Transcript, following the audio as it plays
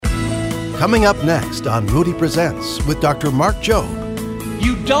Coming up next on Moody Presents with Dr. Mark Jobe.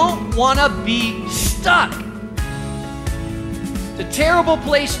 You don't want to be stuck. It's a terrible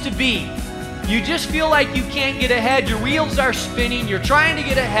place to be. You just feel like you can't get ahead. Your wheels are spinning. You're trying to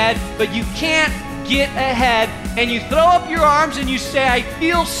get ahead, but you can't get ahead. And you throw up your arms and you say, I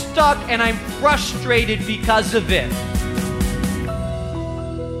feel stuck and I'm frustrated because of it.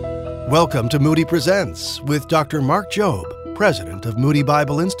 Welcome to Moody Presents with Dr. Mark Jobe, president of Moody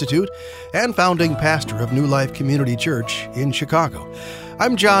Bible Institute and founding pastor of New Life Community Church in Chicago.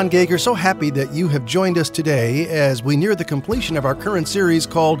 I'm John Gager, so happy that you have joined us today as we near the completion of our current series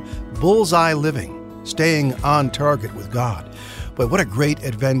called Bullseye Living, Staying on Target with God. But what a great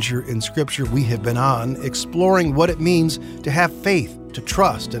adventure in Scripture we have been on, exploring what it means to have faith, to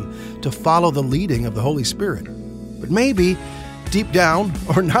trust, and to follow the leading of the Holy Spirit. But maybe deep down,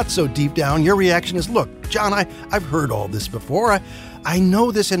 or not so deep down, your reaction is, look, John, I've heard all this before. I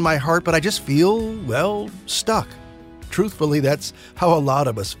know this in my heart, but I just feel, well, stuck. Truthfully, that's how a lot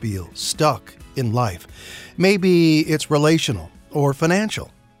of us feel, stuck in life. Maybe it's relational or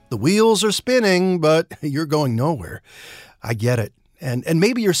financial. The wheels are spinning, but you're going nowhere. I get it. And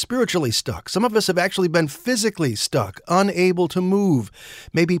maybe you're spiritually stuck. Some of us have actually been physically stuck, unable to move,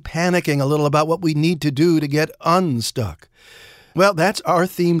 maybe panicking a little about what we need to do to get unstuck. Well, that's our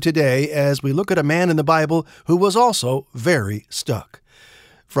theme today as we look at a man in the Bible who was also very stuck.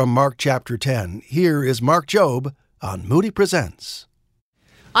 From Mark chapter 10, here is Mark Jobe on Moody Presents.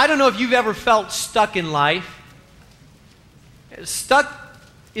 I don't know if you've ever felt stuck in life. Stuck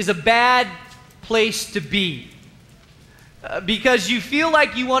is a bad place to be because you feel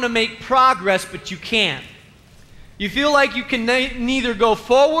like you want to make progress, but you can't. You feel like you can neither go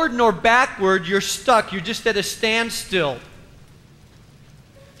forward nor backward. You're stuck. You're just at a standstill.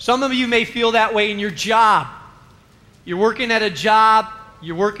 Some of you may feel that way in your job. You're working at a job,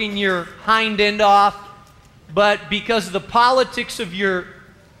 you're working your hind end off, but because of the politics of your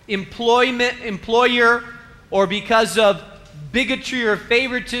employer, or because of bigotry or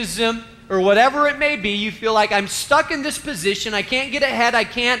favoritism, or whatever it may be, you feel like I'm stuck in this position, I can't get ahead, I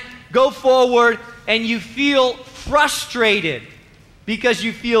can't go forward, and you feel frustrated because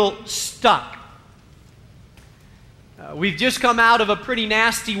you feel stuck. We've just come out of a pretty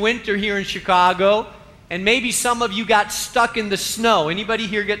nasty winter here in Chicago, and maybe some of you got stuck in the snow. Anybody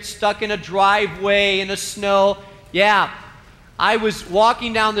here get stuck in a driveway in the snow? Yeah. I was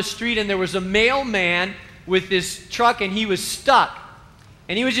walking down the street, and there was a mailman with his truck, and he was stuck.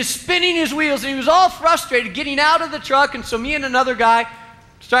 And he was just spinning his wheels, and he was all frustrated getting out of the truck, and so me and another guy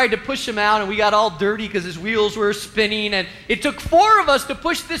started to push him out, and we got all dirty because his wheels were spinning, and it took 4 of us to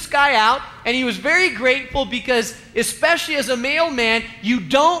push this guy out, and he was very grateful because, especially as a mailman, you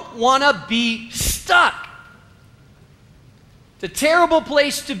don't want to be stuck. It's a terrible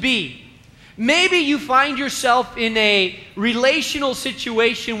place to be. Maybe you find yourself in a relational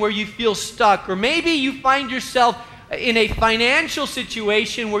situation where you feel stuck, or maybe you find yourself in a financial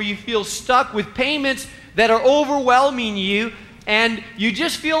situation where you feel stuck with payments that are overwhelming you, and you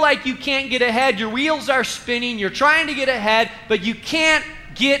just feel like you can't get ahead. Your wheels are spinning. You're trying to get ahead, but you can't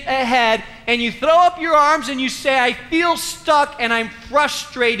get ahead. And you throw up your arms and you say, I feel stuck and I'm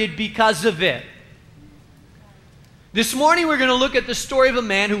frustrated because of it. This morning we're going to look at the story of a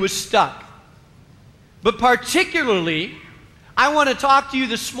man who was stuck. But particularly, I want to talk to you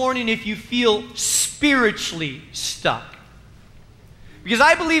this morning if you feel spiritually stuck. Because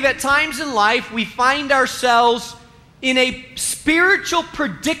I believe at times in life we find ourselves in a spiritual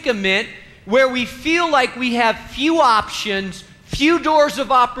predicament where we feel like we have few options, few doors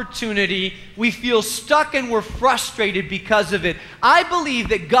of opportunity. We feel stuck and we're frustrated because of it. I believe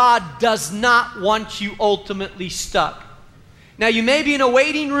that God does not want you ultimately stuck. Now, you may be in a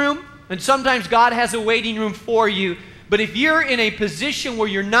waiting room, and sometimes God has a waiting room for you. But if you're in a position where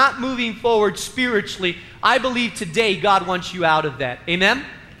you're not moving forward spiritually, I believe today God wants you out of that. Amen?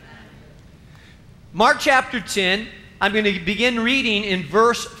 Mark chapter 10. I'm going to begin reading in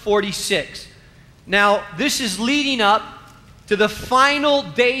verse 46. Now, this is leading up to the final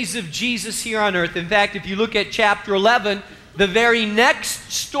days of Jesus here on earth. In fact, if you look at chapter 11, the very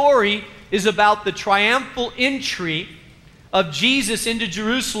next story is about the triumphal entry of Jesus into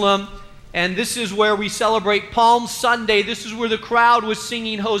Jerusalem. And this is where we celebrate Palm Sunday. This is where the crowd was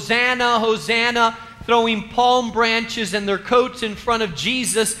singing, Hosanna, Hosanna, throwing palm branches and their coats in front of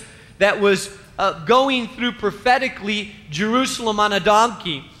Jesus that was going through prophetically Jerusalem on a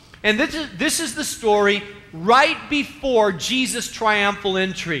donkey. And this is the story right before Jesus' triumphal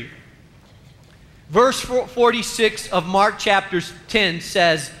entry. Verse 46 of Mark chapter 10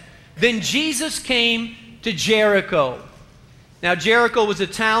 says, Then Jesus came to Jericho. Now, Jericho was a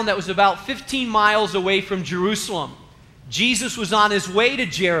town that was about 15 miles away from Jerusalem. Jesus was on his way to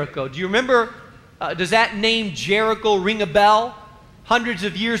Jericho. Do you remember, does that name Jericho ring a bell? Hundreds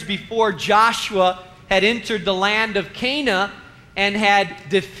of years before, Joshua had entered the land of Canaan and had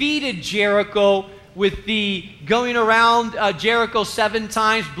defeated Jericho with the going around Jericho 7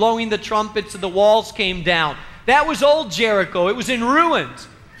 times, blowing the trumpets, and the walls came down. That was old Jericho. It was in ruins,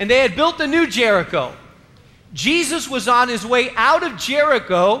 and they had built a new Jericho. Jesus was on his way out of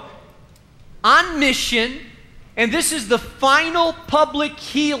Jericho on mission, and this is the final public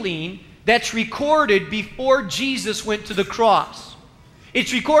healing that's recorded before Jesus went to the cross.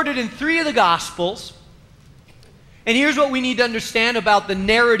 It's recorded in 3 of the Gospels. And here's what we need to understand about the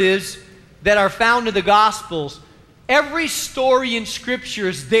narratives that are found in the Gospels. Every story in Scripture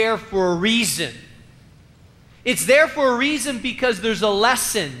is there for a reason. It's there for a reason because there's a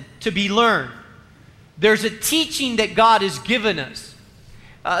lesson to be learned. There's a teaching that God has given us.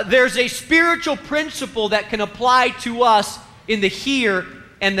 There's a spiritual principle that can apply to us in the here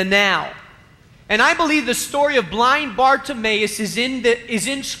and the now. And I believe the story of blind Bartimaeus is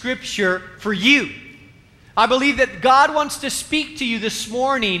in Scripture for you. I believe that God wants to speak to you this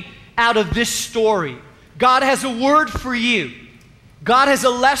morning out of this story. God has a word for you. God has a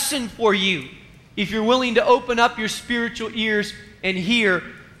lesson for you if you're willing to open up your spiritual ears and hear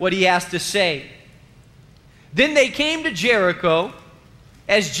what He has to say. Then they came to Jericho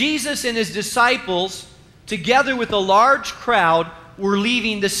as Jesus and His disciples, together with a large crowd, were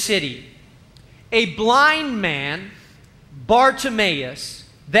leaving the city. A blind man, Bartimaeus,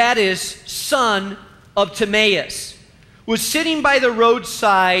 that is, son of Timaeus, was sitting by the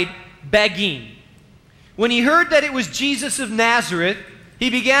roadside begging. When he heard that it was Jesus of Nazareth, he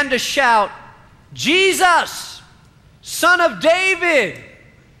began to shout, "Jesus, Son of David,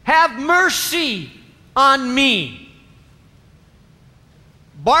 have mercy on me."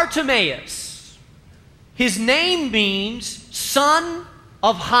 Bartimaeus, his name means son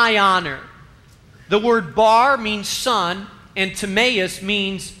of high honor. The word bar means son, and Timaeus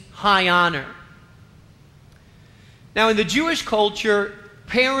means high honor. Now, in the Jewish culture,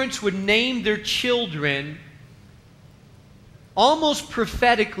 parents would name their children almost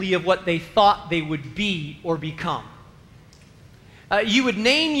prophetically of what they thought they would be or become. You would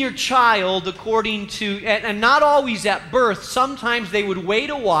name your child according to, and not always at birth, sometimes they would wait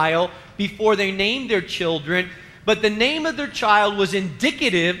a while before they named their children, but the name of their child was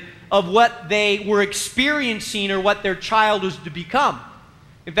indicative of what they were experiencing or what their child was to become.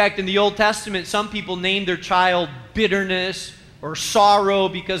 In fact, in the Old Testament, some people named their child bitterness or sorrow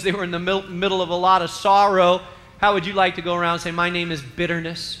because they were in the middle of a lot of sorrow. How would you like to go around and say, "My name is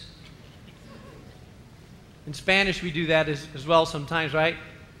bitterness"? In Spanish, we do that as well sometimes, right?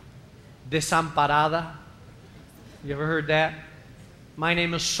 Desamparada. You ever heard that? My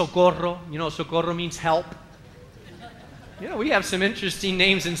name is Socorro. You know, Socorro means help. You know, we have some interesting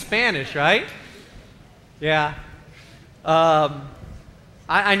names in Spanish, right? Yeah.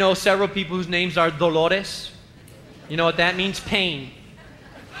 I know several people whose names are Dolores. You know what that means? Pain.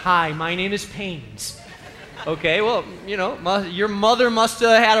 Hi, my name is Pains. Okay, well, you know, your mother must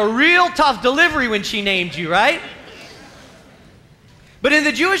have had a real tough delivery when she named you, right? But in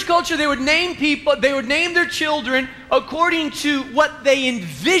the Jewish culture, they would name their children according to what they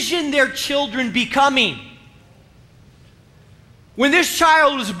envisioned their children becoming. When this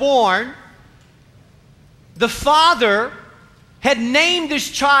child was born, the father had named this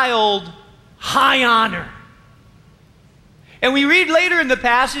child high honor. And we read later in the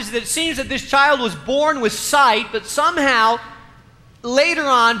passage that it seems that this child was born with sight, but somehow later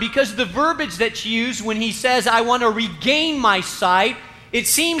on, because of the verbiage that's used when he says, "I want to regain my sight," it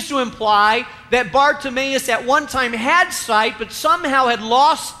seems to imply that Bartimaeus at one time had sight, but somehow had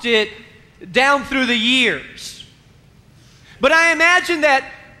lost it down through the years. But I imagine that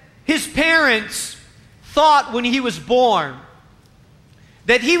his parents thought when he was born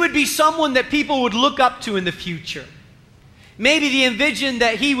that he would be someone that people would look up to in the future. Maybe they envisioned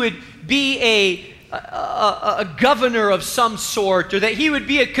that he would be a governor of some sort, or that he would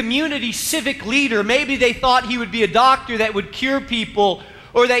be a community civic leader. Maybe they thought he would be a doctor that would cure people,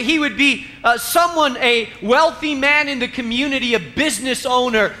 or that he would be a wealthy man in the community, a business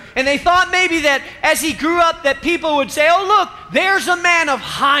owner. And they thought maybe that as he grew up that people would say, "Oh, look, there's a man of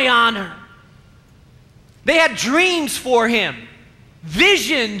high honor." They had dreams for him,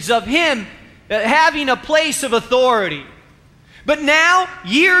 visions of him having a place of authority. But now,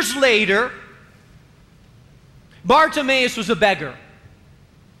 years later, Bartimaeus was a beggar.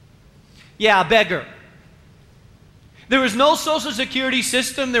 Yeah, a beggar. There was no social security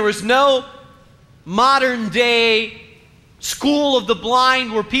system. There was no modern day school of the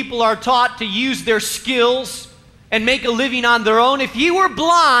blind where people are taught to use their skills and make a living on their own. If you were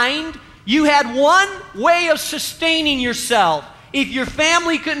blind, you had one way of sustaining yourself. If your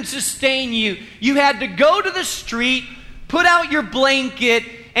family couldn't sustain you, you had to go to the street, put out your blanket,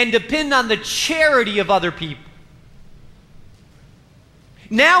 and depend on the charity of other people.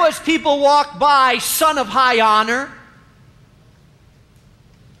 Now as people walk by, son of high honor,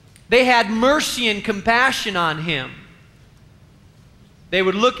 they had mercy and compassion on him. They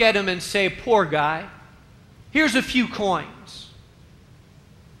would look at him and say, poor guy, here's a few coins.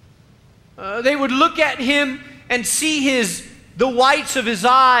 They would look at him and see the whites of his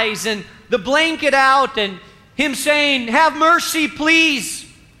eyes and the blanket out and him saying, have mercy, please.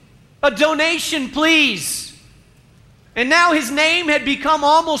 A donation, please. And now his name had become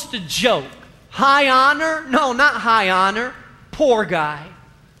almost a joke. High honor? No, not high honor. Poor guy.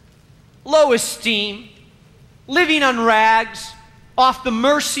 Low esteem. Living on rags. Off the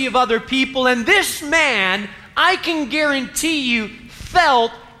mercy of other people. And this man, I can guarantee you,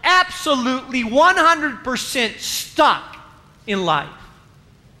 felt absolutely 100% stuck in life.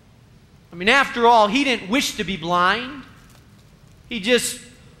 I mean, after all, he didn't wish to be blind. He just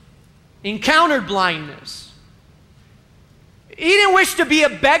encountered blindness. He didn't wish to be a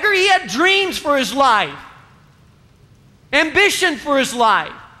beggar. He had dreams for his life, ambition for his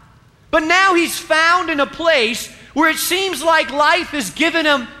life. But now he's found in a place where it seems like life has given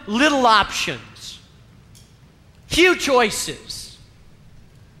him little options, few choices.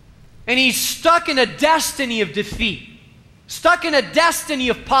 And he's stuck in a destiny of defeat, stuck in a destiny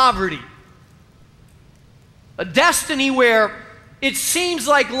of poverty, a destiny where it seems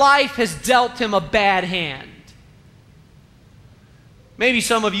like life has dealt him a bad hand. Maybe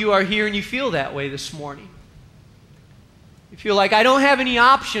some of you are here and you feel that way this morning. You feel like, I don't have any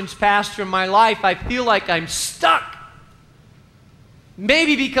options, Pastor, in my life. I feel like I'm stuck.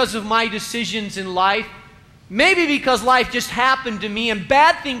 Maybe because of my decisions in life. Maybe because life just happened to me and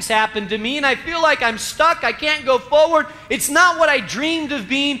bad things happened to me and I feel like I'm stuck. I can't go forward. It's not what I dreamed of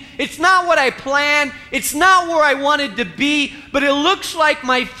being. It's not what I planned. It's not where I wanted to be. But it looks like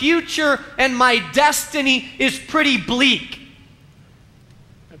my future and my destiny is pretty bleak.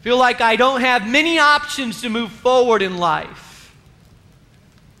 I feel like I don't have many options to move forward in life.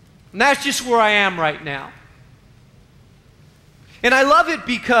 And that's just where I am right now. And I love it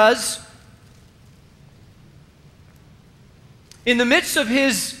because in the midst of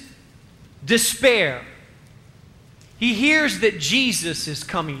his despair, he hears that Jesus is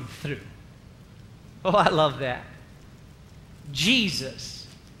coming through. Oh, I love that. Jesus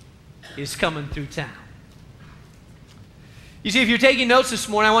is coming through town. You see, if you're taking notes this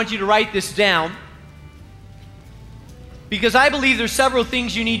morning, I want you to write this down, because I believe there's several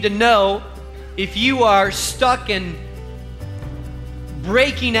things you need to know if you are stuck and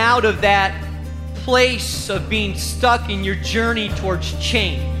breaking out of that place of being stuck in your journey towards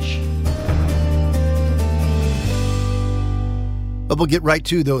change. But we'll get right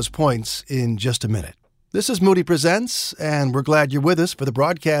to those points in just a minute. This is Moody Presents, and we're glad you're with us for the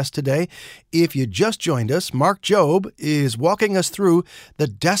broadcast today. If you just joined us, Mark Jobe is walking us through the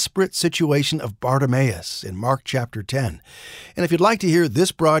desperate situation of Bartimaeus in Mark chapter 10. And if you'd like to hear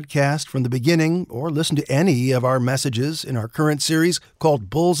this broadcast from the beginning or listen to any of our messages in our current series called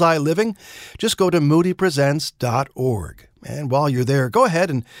Bullseye Living, just go to moodypresents.org. And while you're there, go ahead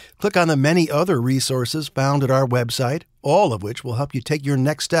and click on the many other resources found at our website, all of which will help you take your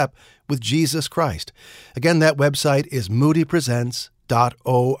next step with Jesus Christ. Again, that website is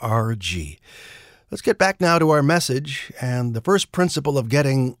moodypresents.org. Let's get back now to our message and the first principle of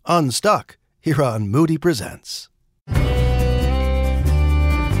getting unstuck here on Moody Presents. And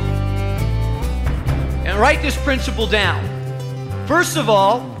write this principle down. First of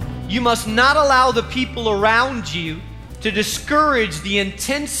all, you must not allow the people around you to discourage the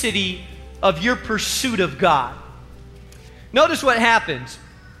intensity of your pursuit of God. Notice what happens.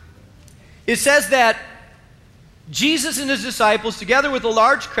 It says that Jesus and his disciples, together with a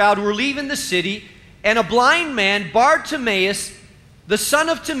large crowd, were leaving the city, and a blind man, Bartimaeus, the son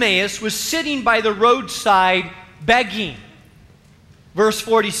of Timaeus, was sitting by the roadside begging. Verse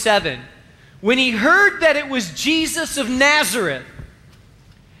 47. When he heard that it was Jesus of Nazareth,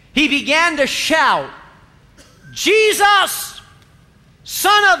 he began to shout, Jesus,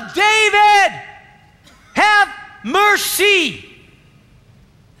 Son of David, have mercy.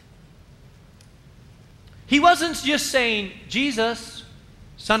 He wasn't just saying, Jesus,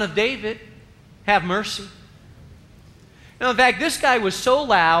 Son of David, have mercy. Now, in fact, this guy was so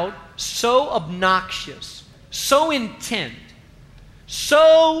loud, so obnoxious, so intent,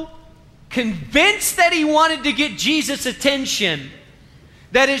 so convinced that he wanted to get Jesus' attention,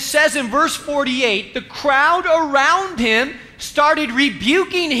 that it says in verse 48, the crowd around him started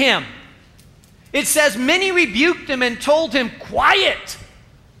rebuking him. It says, many rebuked him and told him, quiet.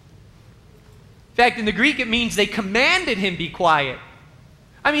 In fact, in the Greek, it means they commanded him be quiet.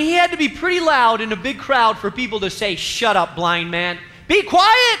 I mean, he had to be pretty loud in a big crowd for people to say, shut up, blind man. Be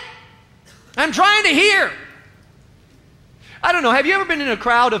quiet. I'm trying to hear. I don't know. Have you ever been in a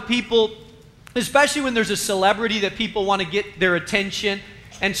crowd of people, especially when there's a celebrity that people want to get their attention,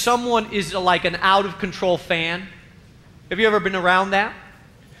 and someone is like an out-of-control fan? Have you ever been around that?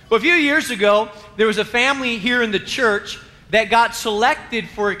 Well, a few years ago, there was a family here in the church that got selected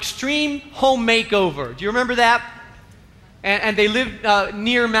for Extreme Home Makeover. Do you remember that? And they lived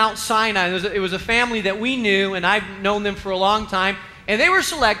near Mount Sinai. It was a family that we knew, and I've known them for a long time. And they were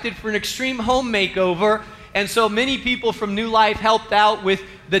selected for an Extreme Home Makeover. And so many people from New Life helped out with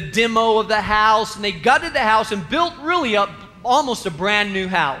the demo of the house. And they gutted the house and built really almost a brand new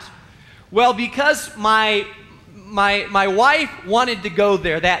house. Well, because my wife wanted to go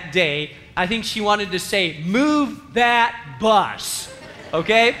there that day, I think she wanted to say, move that bus,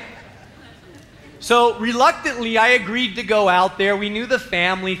 okay? So reluctantly, I agreed to go out there. We knew the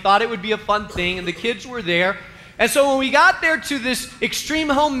family, thought it would be a fun thing, and the kids were there. And so when we got there to this Extreme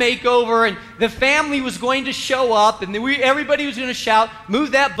Home Makeover, and the family was going to show up, and everybody was going to shout,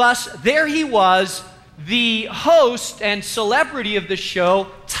 move that bus, there he was, the host and celebrity of the show,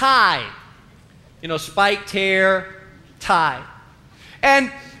 Ty. You know, spiked hair, Ty.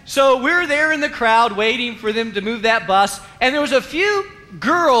 And so we're there in the crowd waiting for them to move that bus, and there was a few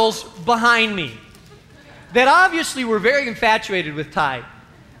girls behind me that obviously were very infatuated with Ty.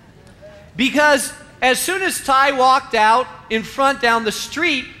 Because as soon as Ty walked out in front down the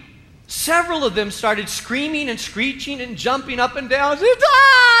street, several of them started screaming and screeching and jumping up and down,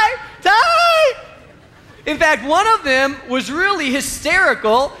 Ty! Ty! In fact, one of them was really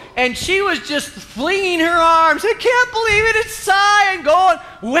hysterical, and she was just flinging her arms. I can't believe it, it's Ty, and going,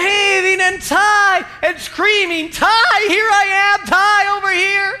 waving and Ty, and screaming, Ty, here I am, Ty, over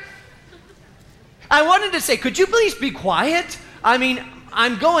here. I wanted to say, could you please be quiet? I mean,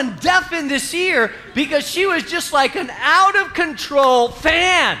 I'm going deaf in this ear, because she was just like an out-of-control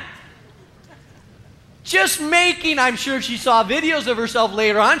fan. Just making, I'm sure if she saw videos of herself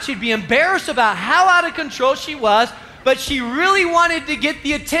later on, she'd be embarrassed about how out of control she was, but she really wanted to get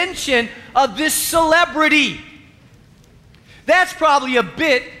the attention of this celebrity. That's probably a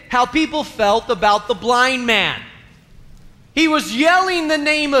bit how people felt about the blind man. He was yelling the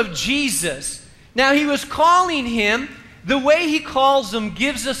name of Jesus. Now, he was calling him. The way he calls him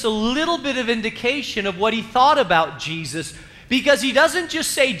gives us a little bit of indication of what he thought about Jesus, because he doesn't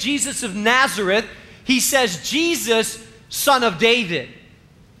just say Jesus of Nazareth. He says, Jesus, son of David.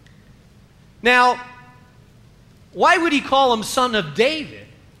 Now, why would he call him son of David?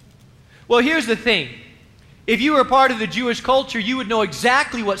 Well, here's the thing. If you were part of the Jewish culture, you would know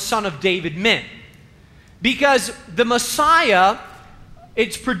exactly what son of David meant. Because the Messiah,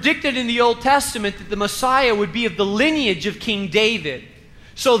 it's predicted in the Old Testament that the Messiah would be of the lineage of King David.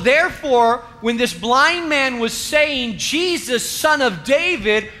 So therefore, when this blind man was saying, Jesus, son of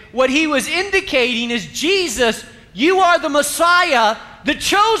David, what he was indicating is, Jesus, you are the Messiah, the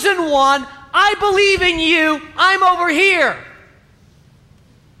chosen one. I believe in you. I'm over here.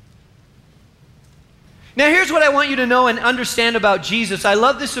 Now, here's what I want you to know and understand about Jesus. I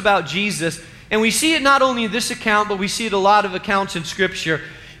love this about Jesus, and we see it not only in this account, but we see it a lot of accounts in Scripture,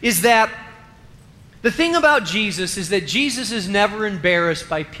 is that the thing about Jesus is that Jesus is never embarrassed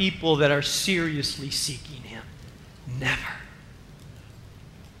by people that are seriously seeking him. Never.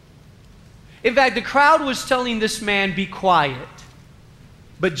 In fact, the crowd was telling this man, be quiet.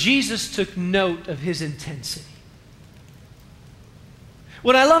 But Jesus took note of his intensity.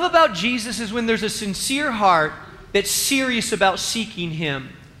 What I love about Jesus is when there's a sincere heart that's serious about seeking him.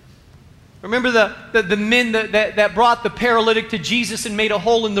 Remember the men that brought the paralytic to Jesus and made a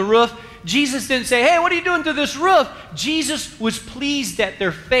hole in the roof? Jesus didn't say, hey, what are you doing to this roof? Jesus was pleased at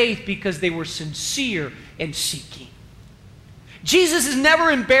their faith because they were sincere in seeking. Jesus is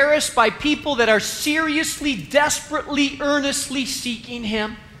never embarrassed by people that are seriously, desperately, earnestly seeking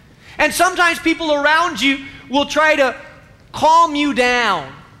him. And sometimes people around you will try to calm you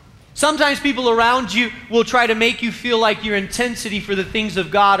down. Sometimes people around you will try to make you feel like your intensity for the things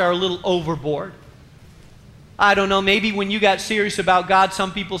of God are a little overboard. I don't know, maybe when you got serious about God,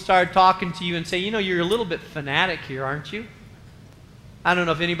 some people started talking to you and say, you know, you're a little bit fanatic here, aren't you? I don't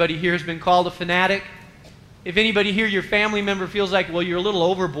know if anybody here has been called a fanatic. If anybody here, your family member, feels like, well, you're a little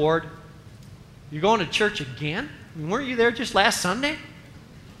overboard. You're going to church again? I mean, weren't you there just last Sunday?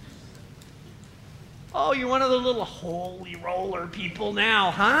 Oh, you're one of the little holy roller people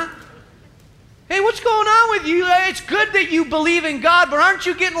now, huh? Hey, what's going on with you? It's good that you believe in God, but aren't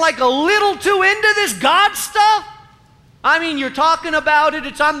you getting like a little too into this God stuff? I mean, you're talking about it,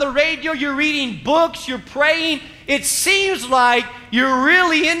 it's on the radio, you're reading books, you're praying. It seems like you're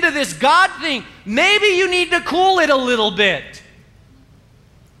really into this God thing. Maybe you need to cool it a little bit.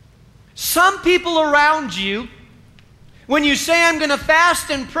 Some people around you, when you say, I'm going to fast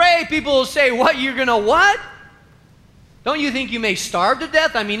and pray, people will say, what, you're going to what? Don't you think you may starve to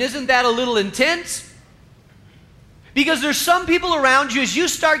death? I mean, isn't that a little intense? Because there's some people around you, as you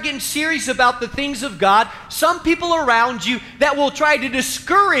start getting serious about the things of God, some people around you that will try to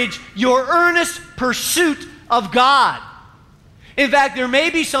discourage your earnest pursuit of God. In fact, there may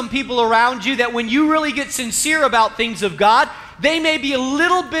be some people around you that when you really get sincere about things of God, they may be a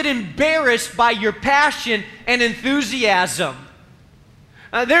little bit embarrassed by your passion and enthusiasm.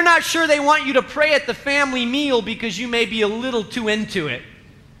 They're not sure they want you to pray at the family meal because you may be a little too into it.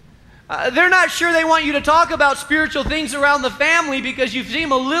 They're not sure they want you to talk about spiritual things around the family because you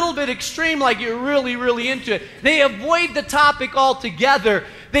seem a little bit extreme, like you're really, really into it. They avoid the topic altogether.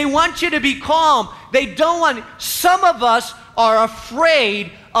 They want you to be calm. They don't want... Some of us are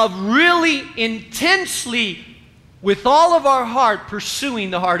afraid of really intensely, with all of our heart,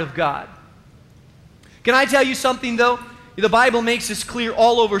 pursuing the heart of God. Can I tell you something, though? The Bible makes this clear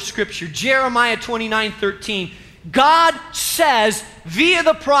all over Scripture. Jeremiah 29:13. God says via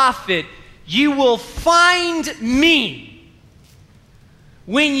the prophet, you will find me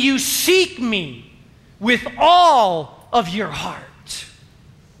when you seek me with all of your heart.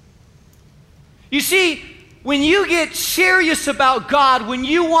 You see, when you get serious about God, when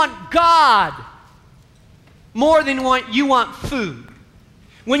you want God more than you want food,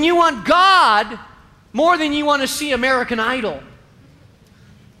 when you want God more than you want to see American Idol,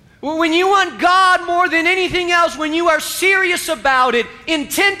 when you want God more than anything else, when you are serious about it,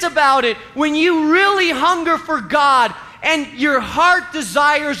 intent about it, when you really hunger for God and your heart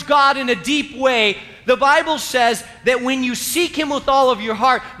desires God in a deep way, the Bible says that when you seek Him with all of your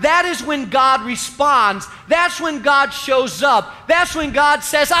heart, that is when God responds. That's when God shows up. That's when God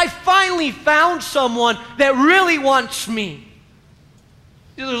says, I finally found someone that really wants me.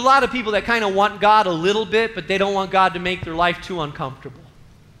 There's a lot of people that kind of want God a little bit, but they don't want God to make their life too uncomfortable.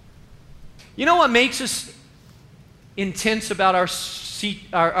 You know what makes us intense about our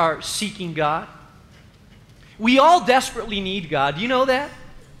seeking God? We all desperately need God. Do you know that?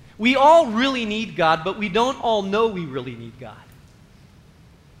 We all really need God, but we don't all know we really need God.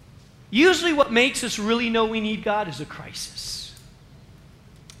 Usually what makes us really know we need God is a crisis.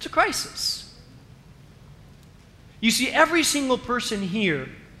 It's a crisis. You see, every single person here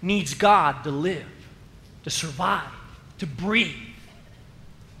needs God to live, to survive, to breathe.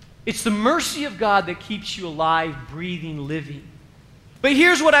 It's the mercy of God that keeps you alive, breathing, living. But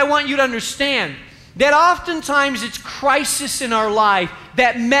here's what I want you to understand, that oftentimes it's crisis in our life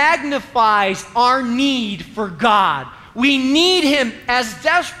that magnifies our need for God. We need Him as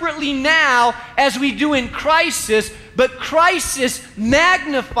desperately now as we do in crisis, but crisis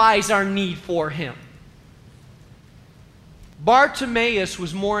magnifies our need for Him. Bartimaeus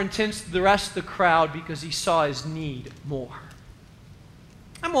was more intense than the rest of the crowd because he saw his need more.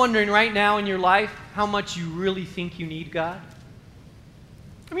 I'm wondering right now in your life how much you really think you need God.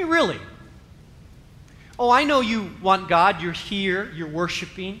 I mean, really. Oh, I know you want God. You're here. You're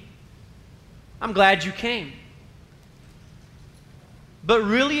worshiping. I'm glad you came. But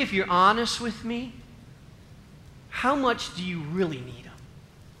really, if you're honest with me, how much do you really need Him?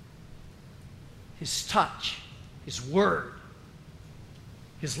 His touch, His word,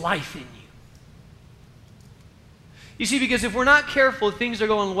 His life in you. You see, because if we're not careful, if things are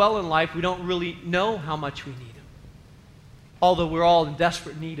going well in life, we don't really know how much we need Him. Although we're all in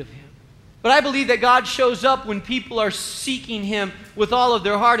desperate need of Him. But I believe that God shows up when people are seeking Him with all of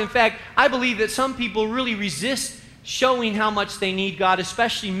their heart. In fact, I believe that some people really resist showing how much they need God,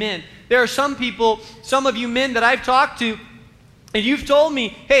 especially men. There are some people, some of you men that I've talked to, and you've told me,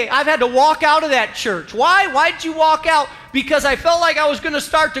 hey, I've had to walk out of that church. Why? Why did you walk out? Because I felt like I was going to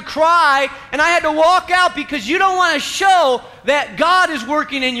start to cry, and I had to walk out because you don't want to show that God is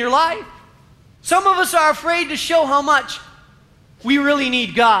working in your life. Some of us are afraid to show how much we really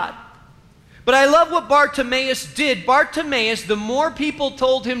need God. But I love what Bartimaeus did. Bartimaeus, the more people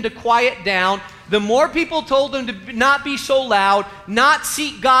told him to quiet down, the more people told him to not be so loud, not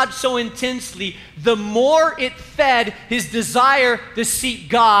seek God so intensely, the more it fed his desire to seek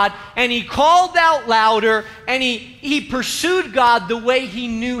God. And he called out louder, and he pursued God the way he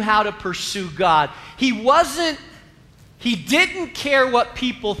knew how to pursue God. He didn't care what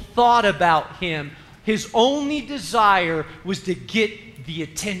people thought about him. His only desire was to get the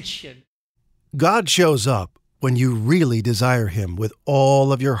attention. God shows up when you really desire Him with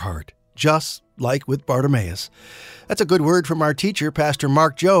all of your heart, just like with Bartimaeus. That's a good word from our teacher, Pastor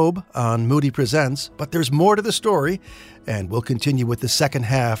Mark Jobe, on Moody Presents, but there's more to the story, and we'll continue with the second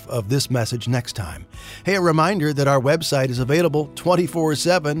half of this message next time. Hey, a reminder that our website is available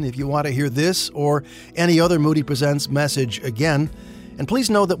 24/7 if you want to hear this or any other Moody Presents message again. And please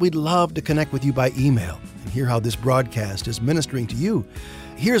know that we'd love to connect with you by email and hear how this broadcast is ministering to you.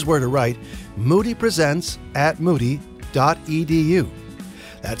 Here's where to write: moodypresents@moody.edu.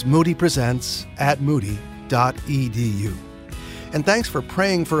 That's moodypresents@moody.edu. And thanks for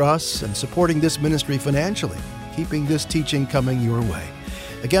praying for us and supporting this ministry financially, keeping this teaching coming your way.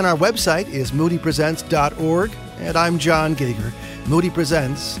 Again, our website is moodypresents.org, and I'm John Gager. Moody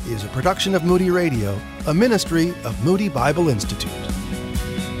Presents is a production of Moody Radio, a ministry of Moody Bible Institute.